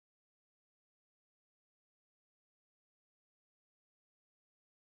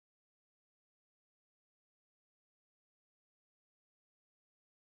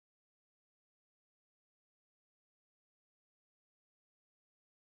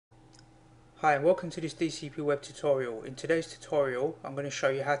Hi and welcome to this DCP web tutorial. In today's tutorial I'm going to show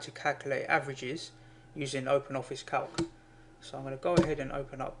you how to calculate averages using OpenOffice Calc. So I'm going to go ahead and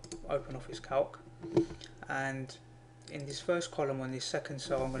open up OpenOffice Calc, and in this first column on this second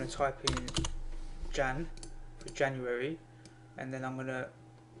cell I'm going to type in Jan for January, and then I'm going to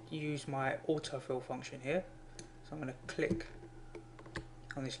use my autofill function here. So I'm going to click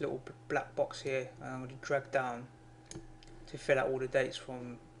on this little black box here and I'm going to drag down to fill out all the dates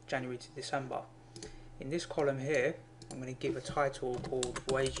from January to December. In this column here I'm going to give a title called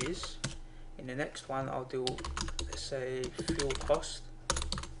wages. In the next one I'll do, let's say, fuel cost,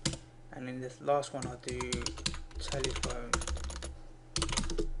 and in the last one I'll do telephone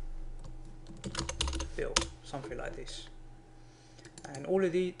bill, something like this. And all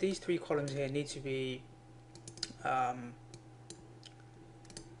of these three columns here need to be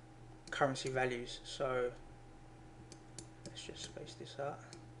currency values. So let's just space this out.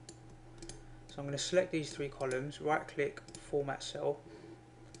 So I'm going to select these three columns, right click, format cell,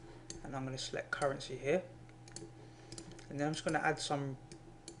 and I'm going to select currency here, and then I'm just going to add some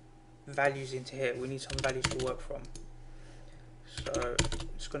values into here. We need some values to work from, so I'm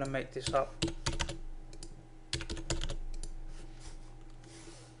just going to make this up.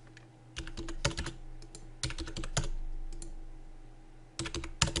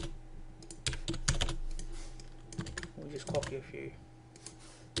 We'll just copy a few.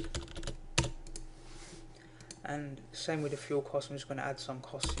 And same with the fuel cost, I'm just going to add some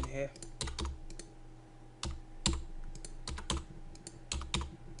costs in here.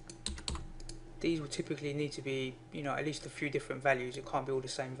 These will typically need to be, at least a few different values. It can't be all the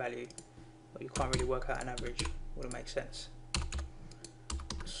same value, or you can't really work out an average. Would it make sense?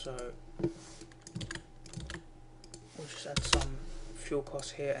 So we'll just add some fuel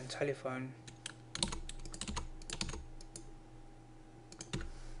costs here and telephone.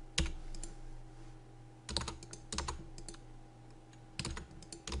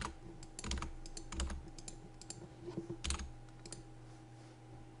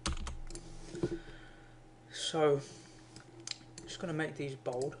 So I'm just going to make these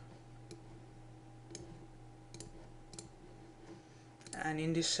bold, and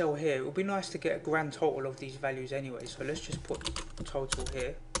in this cell here it would be nice to get a grand total of these values anyway, so let's just put total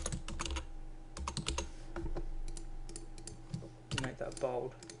here, make that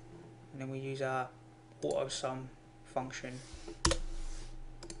bold, and then we use our auto sum function,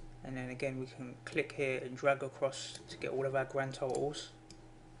 and then again we can click here and drag across to get all of our grand totals.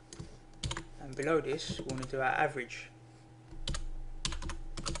 And below this we want to do our average.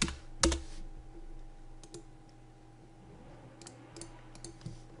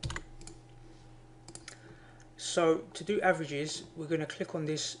 So to do averages we're going to click on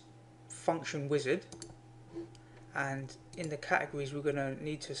this function wizard, and in the categories we're going to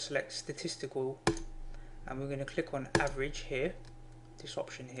need to select statistical, and we're going to click on average here, this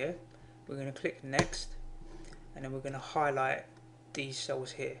option here. We're going to click next, and then we're going to highlight these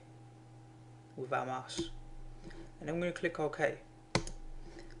cells here with our mouse, and then we're going to click OK,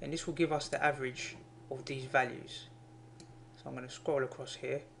 and this will give us the average of these values. So I'm going to scroll across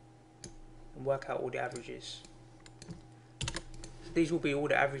here and work out all the averages. So these will be all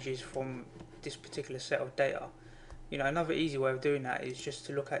the averages from this particular set of data. Another easy way of doing that is just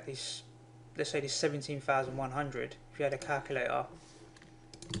to look at this, let's say this 17,100. If you had a calculator,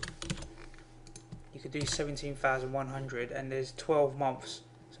 you could do 17,100, and there's 12 months.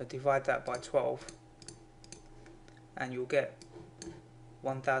 So divide that by 12 and you'll get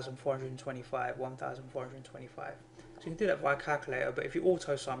 1,425, 1,425. So you can do that via calculator, but if you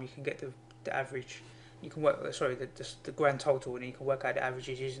auto sum you can get the average. You can work, the grand total, and you can work out the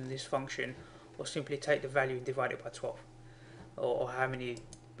averages using this function, or simply take the value and divide it by 12, or how many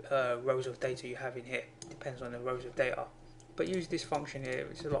rows of data you have in here. Depends on the rows of data, but use this function here,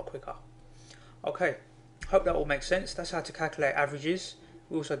 it's a lot quicker. Okay, hope that all makes sense. That's how to calculate averages.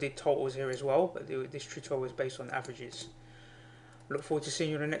 We also did totals here as well, but this tutorial was based on averages. Look forward to seeing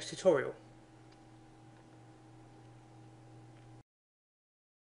you in the next tutorial.